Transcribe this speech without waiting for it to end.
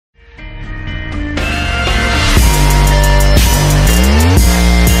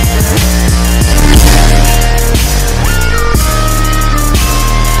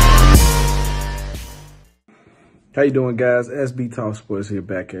How you doing, guys? SB Talk Sports here,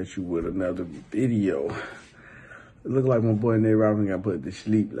 back at you with another video. It looked like my boy Nate Robinson got put to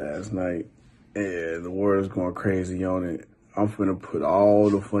sleep last night, and the world's going crazy on it. I'm finna put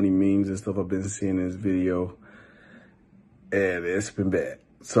all the funny memes and stuff I've been seeing in this video, and it's been bad.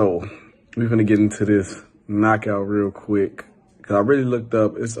 So we're gonna get into this knockout real quick, because I really looked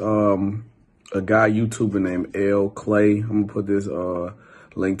up. It's a guy YouTuber named L Clay. I'm gonna put this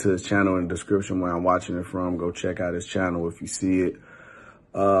link to his channel in the description where I'm watching it from. Go check out his channel if you see it.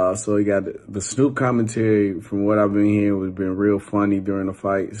 So he got the Snoop commentary. From what I've been hearing, has been real funny during the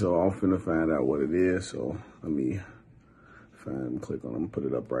fight. So I'm finna find out what it is. So let me click on it. I'm gonna put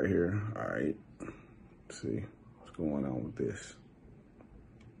it up right here. All right. Let's see what's going on with this.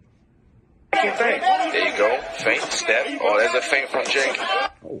 There you go. Feint, step. Oh, there's a feint from Jake.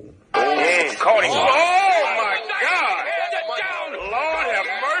 Oh. Caught him. Oh, my God. Lord have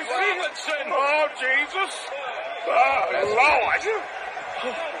mercy. Oh, Jesus. Oh, Lord.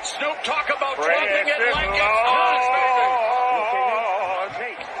 Snoop, talk about dropping it like it's hot,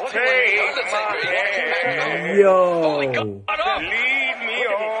 baby. Take my hand. Yo. Lead me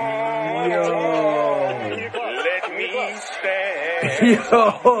on. Yo. Let me stand. Yo.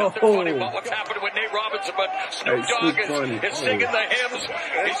 Funny about what's happening with Nate Robinson, but Snoop Dogg is singing the hymns.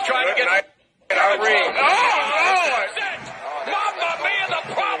 He's trying to get our ring. Oh, Lord. Mamma mia, the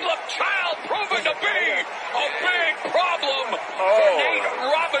problem child proving to be a big problem for Nate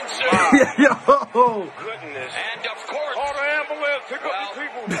Robinson. Yo. Goodness. And of course, call the ambulance, pick up these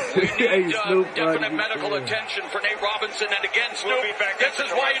people. We need Snoop, definite medical attention for Nate Robinson. And again, Snoop, this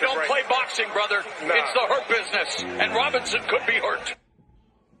is why you don't play boxing, brother. It's the hurt business. And Robinson could be hurt.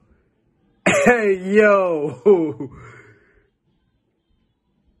 Hey, yo.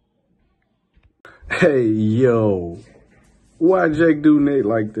 Hey, yo. Why Jake do Nate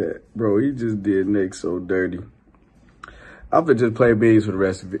like that? Bro, he just did Nate so dirty. I'm finna just play memes for the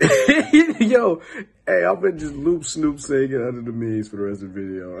rest of it. Yo, hey, I'm finna just loop Snoop singing under the memes for the rest of the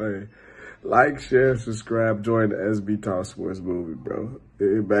video. Hey, like, share, subscribe, join the SB Talk Sports movement, bro.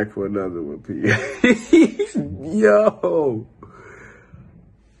 Hey, back for another one, P. Yo.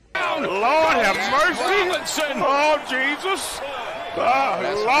 Lord have mercy. Oh, Jesus. Oh,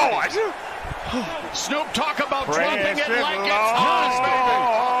 Lord. Snoop, talk about dropping it like it's hot,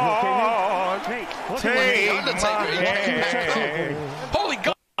 baby. Take my hand. Holy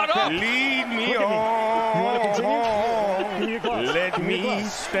God, up. Lead me on. Let me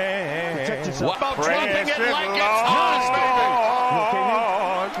stand. What about dropping it like it's hot,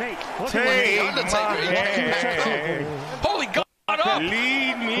 baby? Take my hand. Holy God, up.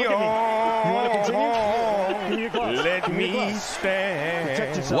 Lead me on. Let me stand.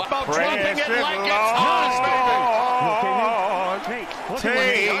 What about dropping it like it's hot, baby?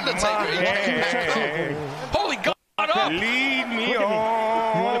 Take my hand. Holy God, up. Lead me on.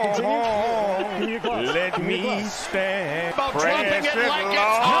 Let me stand. About dropping it like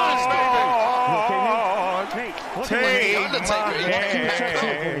it's hot, baby. Take my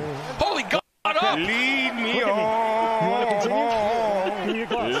hand. Holy God, up. Lead me on.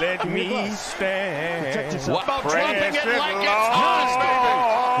 Let me stand. What about dropping it like it's hot,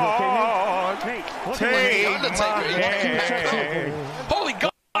 baby? Take my hand. Holy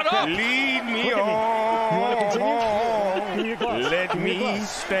God, up. Lead me on. Let me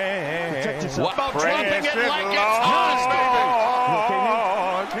stand. What about dropping it like it's hot,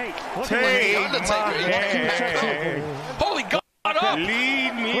 baby? Take my hand. Holy God, up.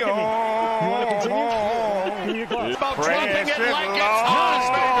 Lead me on. About dropping it like it's hot,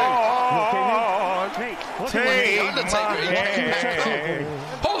 baby. Take my hand.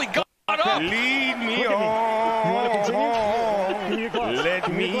 Holy God, up. Lead me on. Let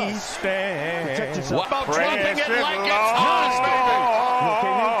me stand. What about dropping it like it's hot,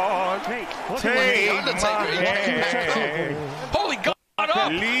 baby? Take my hand. Holy God,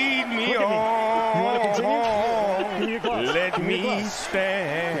 up. Lead me on. Let me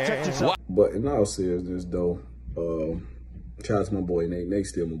stand. But in all seriousness, though, shout out to my boy Nate. Nate's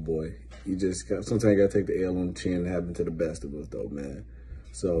still my boy. You just sometimes you gotta take the L on the chin. It happened to the best of us, though, man.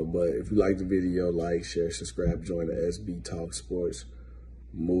 So, but if you like the video, like, share, subscribe, join the SB Talk Sports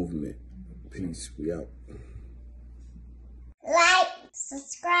movement. Peace. We out. Like,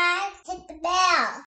 subscribe, hit the bell.